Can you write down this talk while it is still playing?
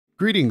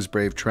Greetings,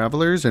 brave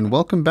travelers, and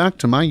welcome back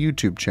to my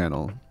YouTube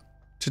channel.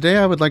 Today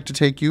I would like to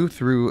take you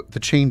through the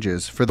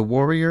changes for the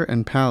Warrior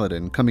and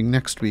Paladin coming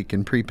next week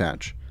in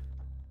pre-patch.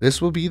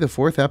 This will be the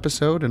 4th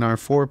episode in our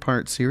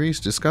 4-part series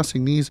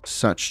discussing these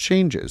such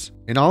changes.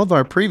 In all of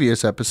our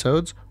previous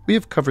episodes, we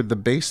have covered the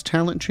base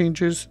talent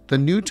changes, the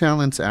new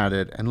talents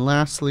added, and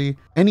lastly,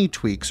 any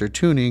tweaks or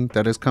tuning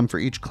that has come for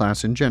each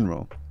class in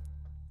general.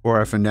 For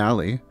our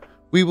finale,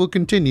 we will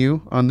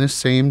continue on this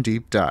same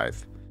deep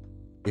dive.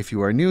 If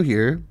you are new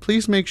here,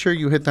 please make sure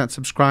you hit that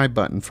subscribe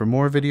button for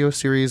more video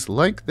series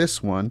like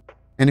this one,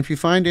 and if you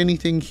find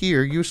anything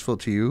here useful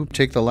to you,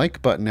 take the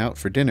like button out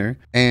for dinner,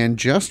 and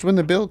just when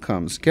the bill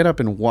comes, get up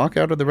and walk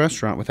out of the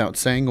restaurant without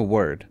saying a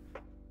word.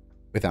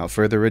 Without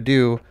further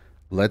ado,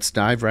 let's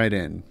dive right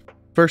in.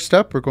 First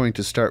up, we're going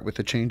to start with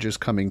the changes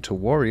coming to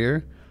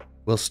Warrior.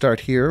 We'll start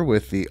here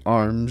with the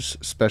Arms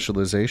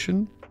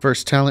specialization.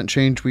 First talent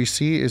change we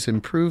see is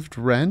improved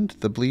Rend.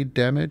 The bleed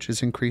damage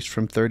is increased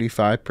from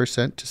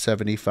 35% to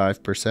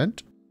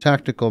 75%.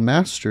 Tactical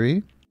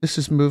Mastery. This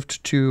is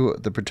moved to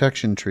the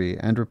Protection Tree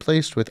and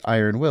replaced with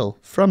Iron Will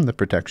from the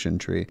Protection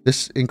Tree.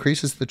 This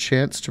increases the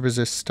chance to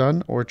resist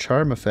stun or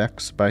charm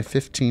effects by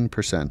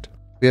 15%.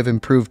 We have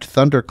improved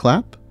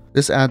Thunderclap.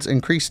 This adds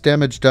increased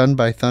damage done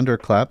by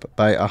Thunderclap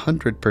by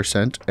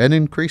 100% and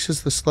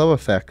increases the slow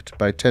effect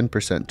by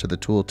 10% to the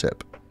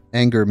tooltip.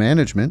 Anger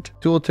Management.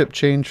 Tooltip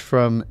change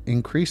from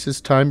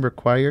increases time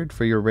required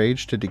for your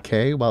rage to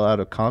decay while out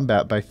of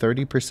combat by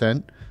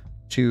 30%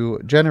 to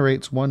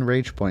generates 1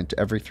 rage point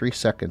every 3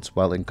 seconds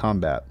while in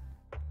combat.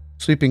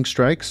 Sleeping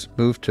Strikes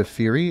moved to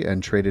Fury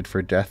and traded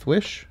for Death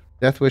Wish.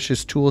 Death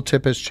Wish's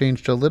tooltip has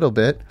changed a little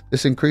bit.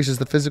 This increases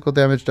the physical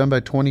damage done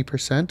by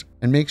 20%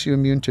 and makes you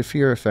immune to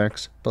fear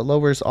effects, but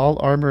lowers all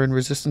armor and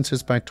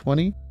resistances by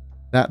 20%.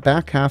 That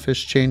back half is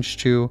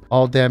changed to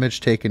all damage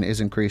taken is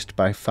increased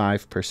by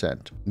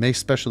 5%. Mace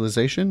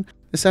Specialization.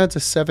 This adds a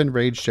 7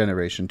 rage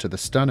generation to the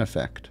stun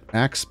effect.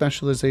 Axe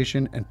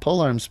Specialization and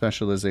Polearm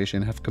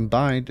Specialization have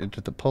combined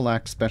into the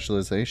Poleaxe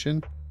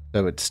Specialization,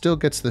 though it still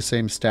gets the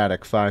same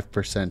static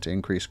 5%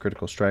 increased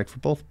critical strike for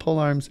both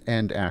polearms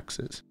and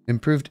axes.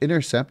 Improved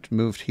Intercept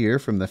moved here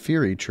from the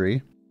Fury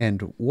tree.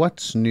 And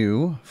what's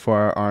new for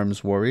our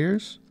Arms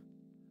Warriors?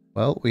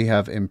 Well, we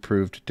have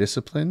improved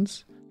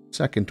Disciplines,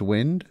 Second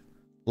Wind,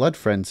 Blood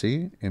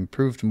Frenzy,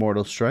 improved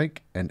Mortal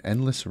Strike, and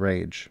Endless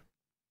Rage.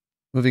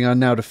 Moving on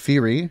now to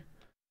Fury.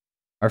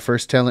 Our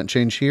first talent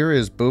change here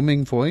is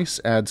Booming Voice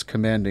adds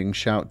Commanding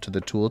Shout to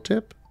the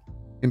tooltip.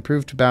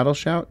 Improved Battle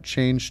Shout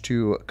changed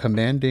to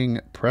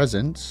Commanding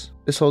Presence.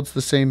 This holds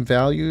the same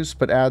values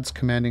but adds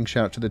Commanding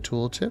Shout to the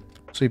tooltip.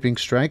 Sweeping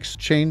Strikes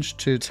changed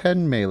to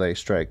 10 melee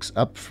strikes,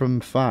 up from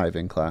 5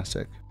 in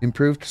Classic.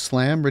 Improved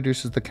Slam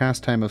reduces the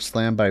cast time of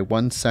Slam by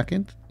 1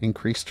 second,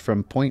 increased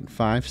from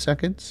 0.5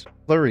 seconds.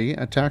 Flurry,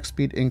 attack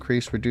speed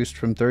increase reduced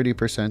from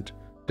 30%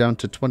 down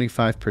to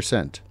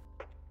 25%.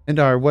 And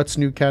our What's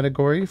New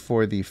category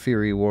for the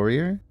Fury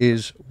Warrior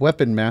is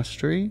Weapon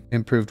Mastery,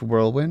 Improved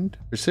Whirlwind,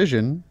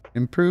 Precision,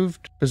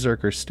 Improved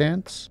Berserker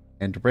Stance,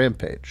 and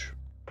Rampage.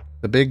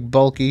 The big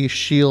bulky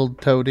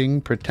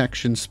shield-toting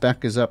protection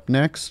spec is up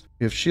next.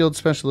 We have Shield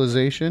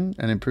Specialization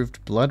and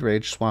Improved Blood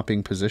Rage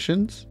swapping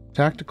positions.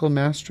 Tactical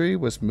Mastery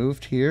was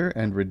moved here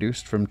and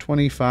reduced from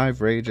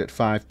 25 rage at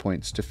 5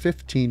 points to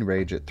 15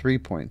 rage at 3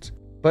 points,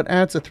 but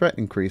adds a threat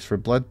increase for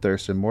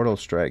Bloodthirst and Mortal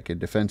Strike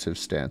and Defensive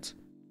Stance.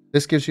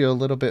 This gives you a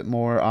little bit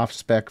more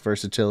off-spec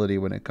versatility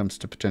when it comes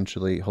to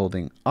potentially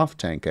holding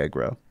off-tank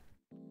aggro.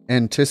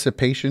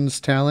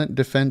 Anticipation's talent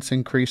defense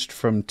increased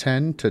from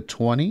 10 to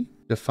 20.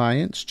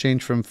 Defiance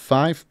changed from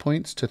 5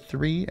 points to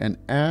 3 and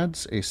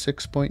adds a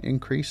 6-point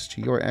increase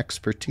to your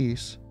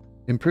expertise.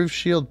 Improved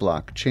Shield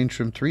Block changed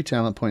from 3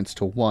 talent points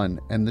to 1,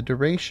 and the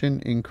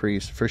duration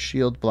increase for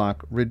Shield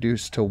Block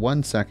reduced to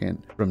 1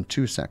 second from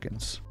 2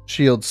 seconds.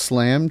 Shield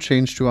Slam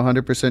changed to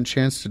 100%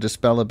 chance to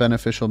dispel a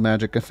beneficial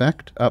magic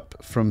effect, up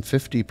from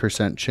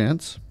 50%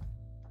 chance.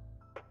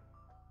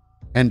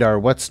 And our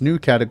What's New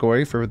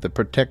category for the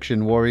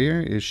Protection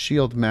Warrior is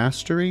Shield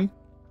Mastery,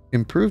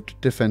 Improved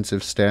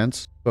Defensive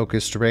Stance,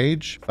 Focused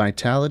Rage,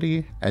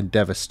 Vitality, and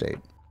Devastate.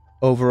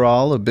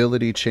 Overall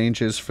ability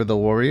changes for the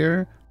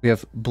Warrior. We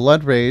have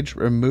Blood Rage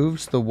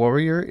removes the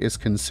Warrior is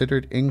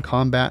considered in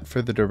combat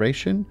for the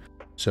duration,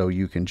 so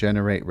you can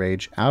generate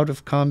rage out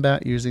of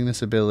combat using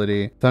this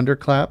ability.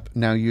 Thunderclap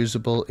now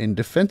usable in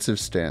Defensive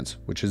Stance,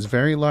 which is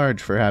very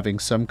large for having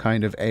some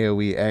kind of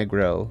AoE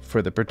aggro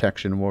for the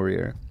Protection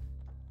Warrior.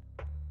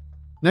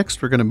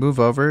 Next, we're going to move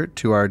over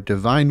to our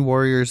Divine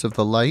Warriors of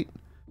the Light.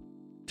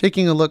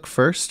 Taking a look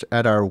first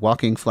at our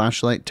Walking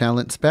Flashlight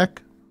talent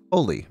spec,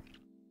 Holy.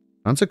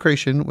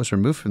 Consecration was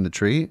removed from the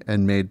tree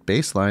and made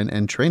baseline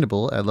and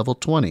trainable at level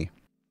 20.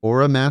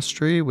 Aura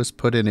Mastery was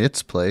put in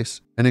its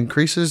place and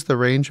increases the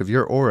range of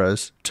your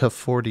auras to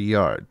 40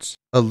 yards.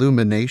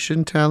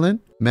 Illumination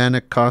talent, mana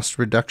cost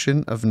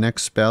reduction of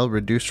next spell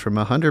reduced from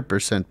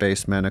 100%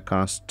 base mana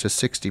cost to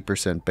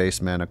 60%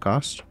 base mana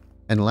cost.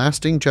 And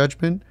Lasting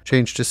Judgment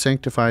changed to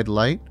Sanctified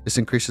Light. This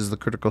increases the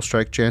critical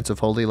strike chance of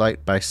Holy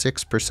Light by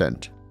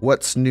 6%.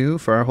 What's new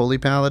for our Holy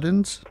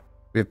Paladins?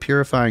 We have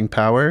Purifying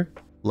Power,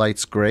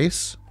 Light's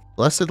Grace,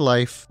 Blessed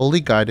Life,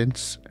 Holy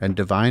Guidance, and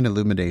Divine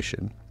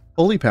Illumination.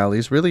 Holy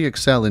Pallies really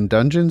excel in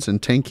dungeons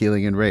and tank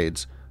healing in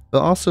raids.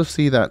 They'll also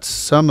see that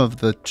some of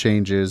the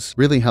changes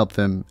really help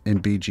them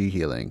in BG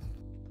healing.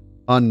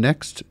 On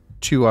next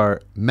to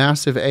our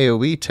massive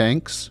AoE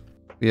tanks,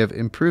 we have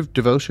Improved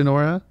Devotion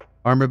Aura,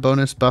 Armor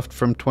bonus buffed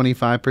from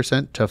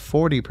 25% to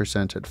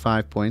 40% at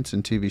 5 points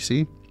in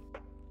TBC.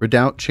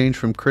 Redoubt changed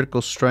from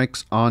critical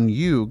strikes on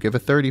you, give a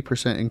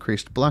 30%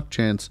 increased block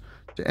chance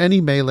to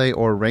any melee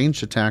or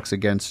ranged attacks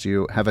against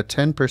you, have a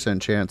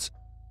 10% chance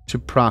to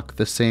proc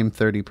the same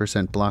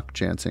 30% block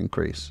chance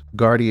increase.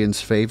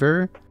 Guardian's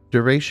Favor,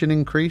 duration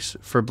increase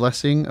for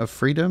Blessing of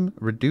Freedom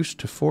reduced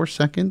to 4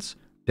 seconds,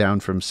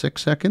 down from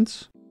 6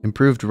 seconds.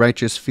 Improved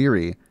Righteous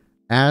Fury,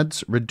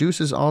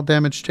 reduces all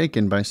damage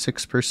taken by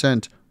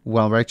 6%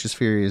 while Righteous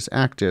Fury is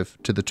active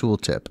to the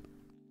tooltip.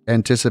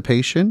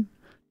 Anticipation,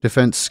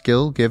 defense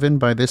skill given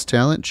by this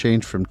talent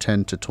changed from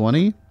 10 to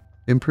 20.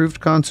 Improved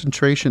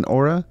Concentration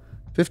Aura,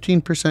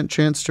 15%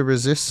 chance to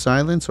resist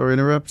silence or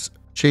interrupts,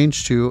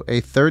 changed to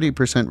a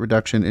 30%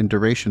 reduction in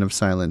duration of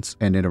silence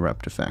and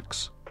interrupt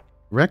effects.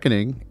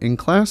 Reckoning, in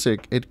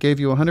Classic, it gave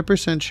you a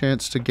 100%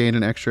 chance to gain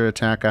an extra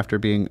attack after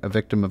being a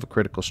victim of a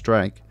critical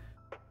strike.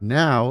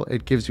 Now,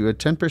 it gives you a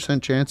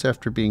 10% chance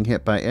after being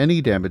hit by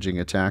any damaging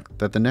attack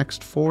that the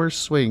next 4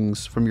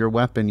 swings from your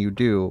weapon you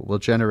do will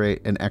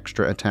generate an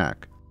extra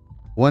attack.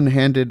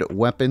 One-handed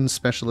weapon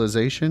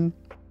specialization.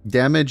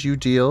 Damage you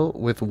deal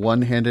with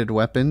one-handed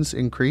weapons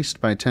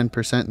increased by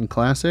 10% in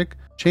Classic,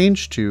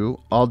 changed to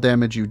all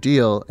damage you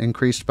deal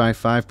increased by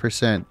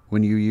 5%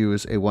 when you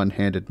use a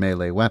one-handed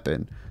melee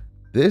weapon.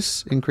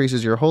 This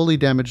increases your holy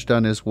damage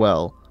done as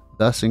well,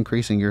 thus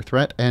increasing your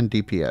threat and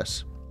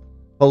DPS.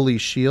 Holy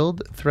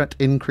Shield, threat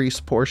increase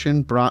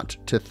portion brought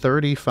to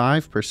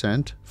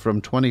 35%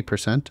 from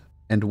 20%.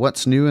 And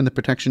what's new in the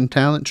protection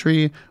talent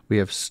tree? We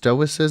have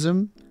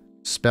Stoicism,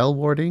 Spell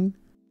Warding,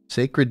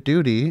 Sacred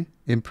Duty,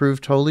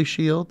 Improved Holy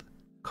Shield,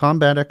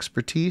 Combat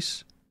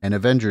Expertise, and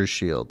Avenger's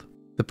Shield.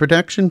 The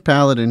protection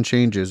paladin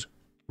changes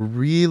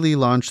really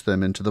launched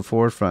them into the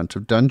forefront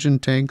of dungeon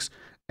tanks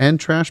and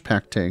trash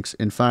pack tanks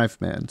in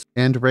 5-mans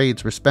and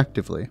raids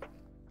respectively.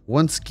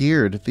 Once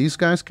geared, these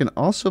guys can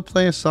also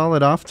play a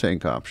solid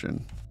off-tank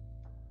option.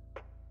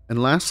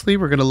 And lastly,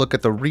 we're going to look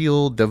at the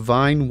real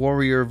Divine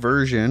Warrior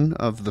version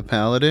of the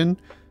Paladin.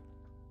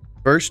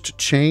 First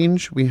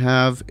change we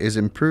have is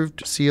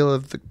Improved Seal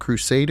of the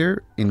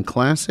Crusader in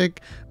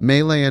Classic.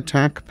 Melee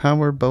attack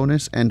power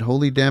bonus and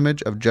holy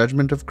damage of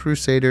Judgment of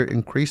Crusader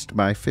increased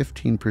by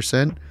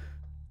 15%.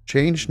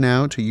 Change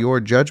now to your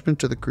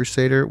Judgment of the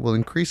Crusader will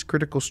increase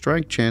critical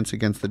strike chance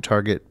against the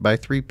target by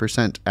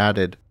 3%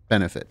 added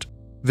benefit.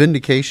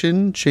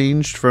 Vindication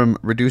changed from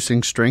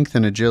reducing strength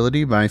and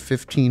agility by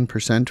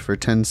 15% for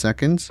 10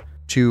 seconds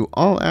to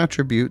all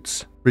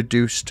attributes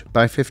reduced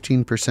by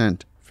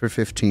 15% for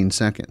 15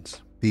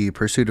 seconds. The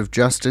Pursuit of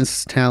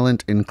Justice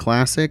talent in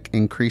Classic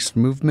increased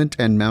movement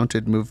and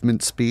mounted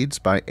movement speeds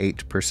by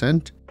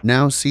 8%.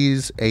 Now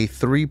sees a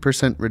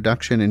 3%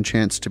 reduction in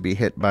chance to be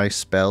hit by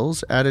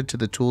spells added to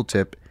the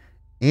tooltip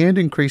and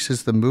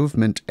increases the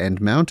movement and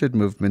mounted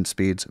movement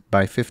speeds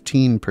by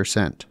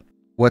 15%.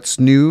 What's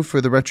new for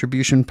the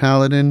Retribution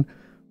Paladin?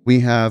 We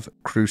have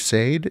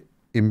Crusade,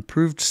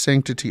 Improved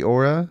Sanctity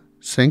Aura,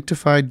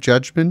 Sanctified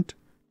Judgment,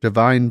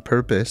 Divine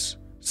Purpose,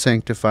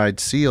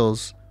 Sanctified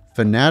Seals,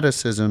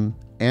 Fanaticism,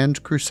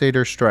 and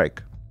Crusader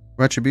Strike.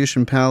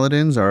 Retribution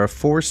Paladins are a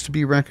force to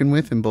be reckoned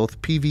with in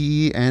both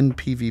PvE and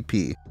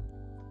PvP.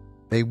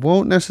 They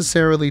won't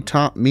necessarily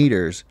top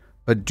meters,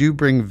 but do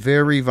bring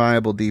very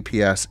viable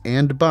DPS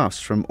and buffs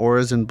from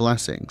auras and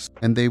blessings.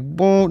 And they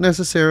won't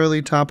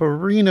necessarily top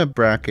arena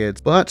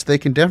brackets, but they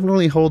can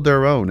definitely hold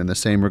their own in the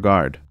same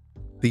regard.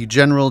 The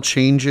general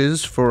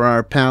changes for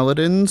our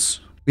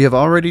paladins. We have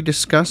already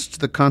discussed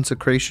the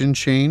consecration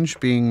change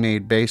being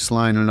made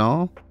baseline and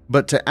all.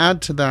 But to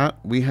add to that,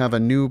 we have a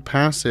new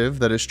passive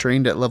that is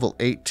trained at level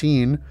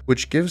 18,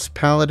 which gives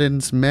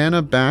paladins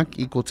mana back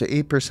equal to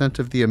 8%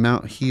 of the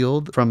amount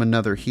healed from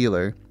another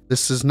healer.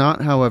 This does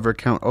not, however,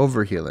 count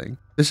overhealing.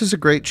 This is a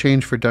great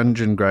change for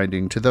dungeon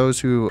grinding to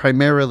those who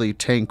primarily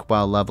tank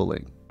while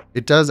leveling.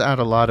 It does add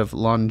a lot of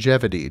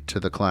longevity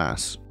to the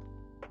class.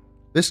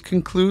 This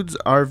concludes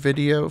our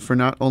video for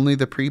not only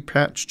the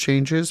pre-patch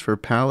changes for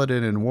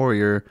Paladin and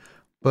Warrior,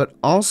 but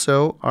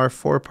also our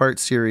 4-part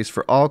series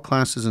for all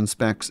classes and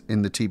specs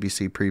in the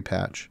TBC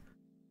pre-patch.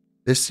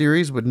 This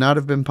series would not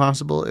have been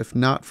possible if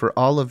not for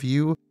all of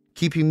you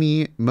keeping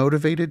me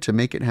motivated to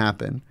make it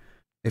happen.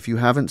 If you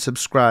haven't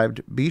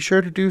subscribed, be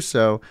sure to do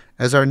so,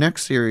 as our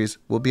next series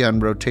will be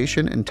on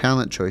rotation and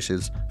talent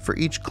choices for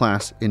each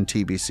class in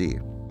TBC.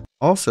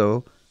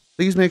 Also,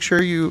 please make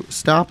sure you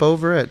stop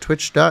over at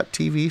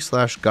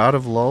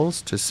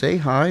twitch.tv/godoflulz to say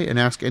hi and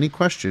ask any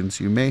questions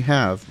you may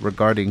have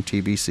regarding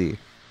TBC.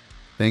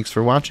 Thanks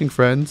for watching,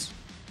 friends,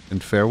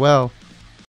 and farewell.